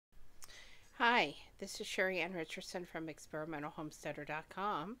Hi, this is Sheri Ann Richerson from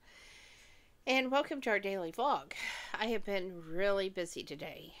ExperimentalHomesteader.com, and welcome to our daily vlog. I have been really busy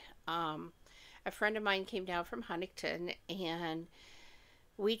today. A friend of mine came down from Huntington, and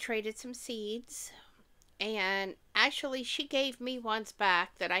we traded some seeds, and actually she gave me ones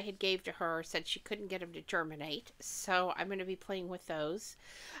back that I had gave to her, said she couldn't get them to germinate, so I'm going to be playing with those.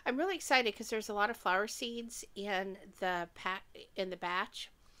 I'm really excited because there's a lot of flower seeds in the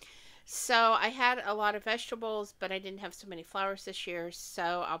batch. So I had a lot of vegetables, but I didn't have so many flowers this year,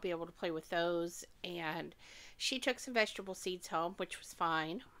 so I'll be able to play with those. And she took some vegetable seeds home, which was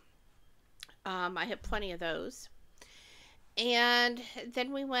fine. I had plenty of those. And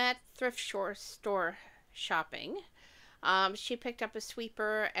then we went thrift store shopping. She picked up a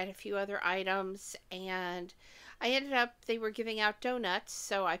sweeper and a few other items, and they were giving out donuts,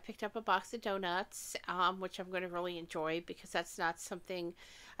 so I picked up a box of donuts, which I'm going to really enjoy because that's not something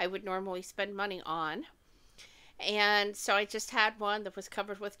I would normally spend money on. And so I just had one that was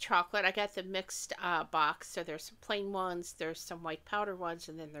covered with chocolate. I got the mixed box, so there's some plain ones, there's some white powder ones,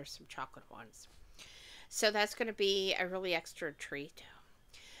 and then there's some chocolate ones. So that's going to be a really extra treat.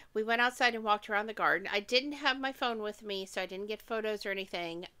 We went outside and walked around the garden. I didn't have my phone with me, so I didn't get photos or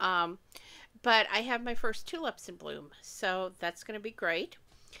anything. But I have my first tulips in bloom, so that's going to be great.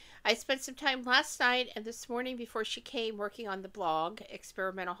 I spent some time last night and this morning before she came working on the blog,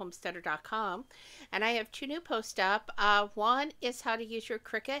 experimentalhomesteader.com, and I have two new posts up. One is how to use your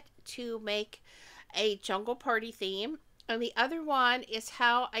Cricut to make a jungle party theme, and the other one is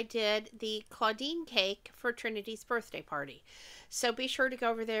how I did the Claudine cake for Trinity's birthday party. So be sure to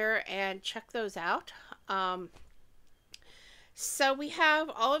go over there and check those out. So we have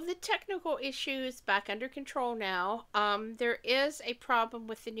all of the technical issues back under control now. There is a problem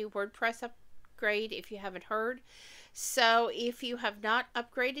with the new WordPress upgrade if you haven't heard. So if you have not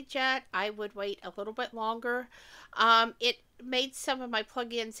upgraded yet, I would wait a little bit longer. It made some of my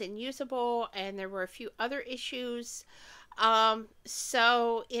plugins unusable, and there were a few other issues.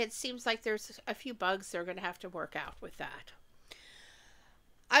 So it seems like there's a few bugs they're going to have to work out with that.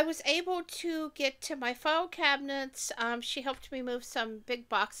 I was able to get to my file cabinets. She helped me move some big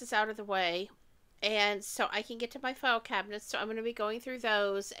boxes out of the way, and so I can get to my file cabinets. So I'm going to be going through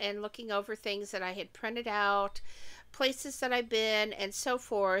those and looking over things that I had printed out, places that I've been, and so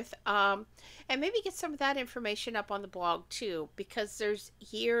forth, and maybe get some of that information up on the blog too, because there's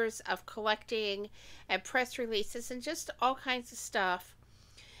years of collecting and press releases and just all kinds of stuff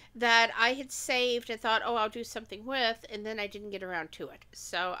that I had saved and thought, oh, I'll do something with, and then I didn't get around to it.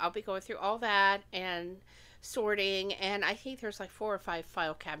 So I'll be going through all that and sorting, and I think there's like 4 or 5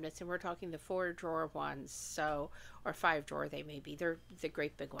 file cabinets, and we're talking the 4-drawer ones, so, or 5-drawer they may be. They're the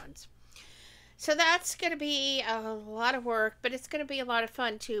great big ones. So that's going to be a lot of work, but it's going to be a lot of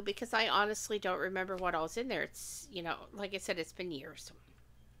fun too, because I honestly don't remember what all's in there. It's, you know, like I said, it's been years.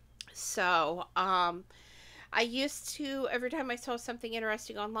 So, I used to, every time I saw something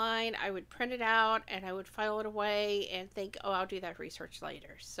interesting online, I would print it out and I would file it away and think, oh, I'll do that research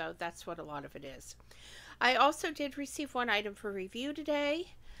later. So that's what a lot of it is. I also did receive one item for review today.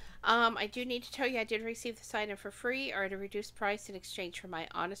 I do need to tell you I did receive this item for free or at a reduced price in exchange for my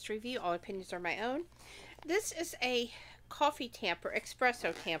honest review. All opinions are my own. This is a coffee tamper,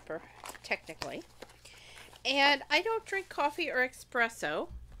 espresso tamper, technically. And I don't drink coffee or espresso.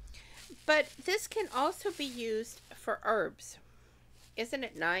 But this can also be used for herbs. Isn't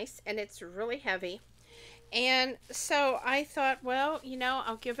it nice? And it's really heavy. And so I thought, well, you know,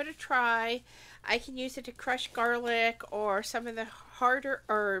 I'll give it a try. I can use it to crush garlic or some of the harder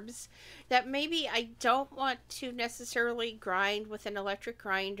herbs that maybe I don't want to necessarily grind with an electric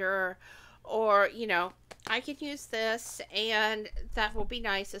grinder, or, you know, I can use this and that will be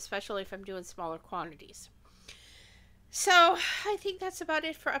nice, especially if I'm doing smaller quantities. So I think that's about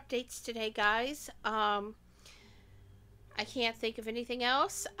it for updates today, guys. I can't think of anything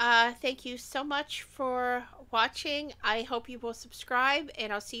else. Thank you so much for watching. I hope you will subscribe,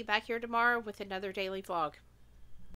 and I'll see you back here tomorrow with another daily vlog.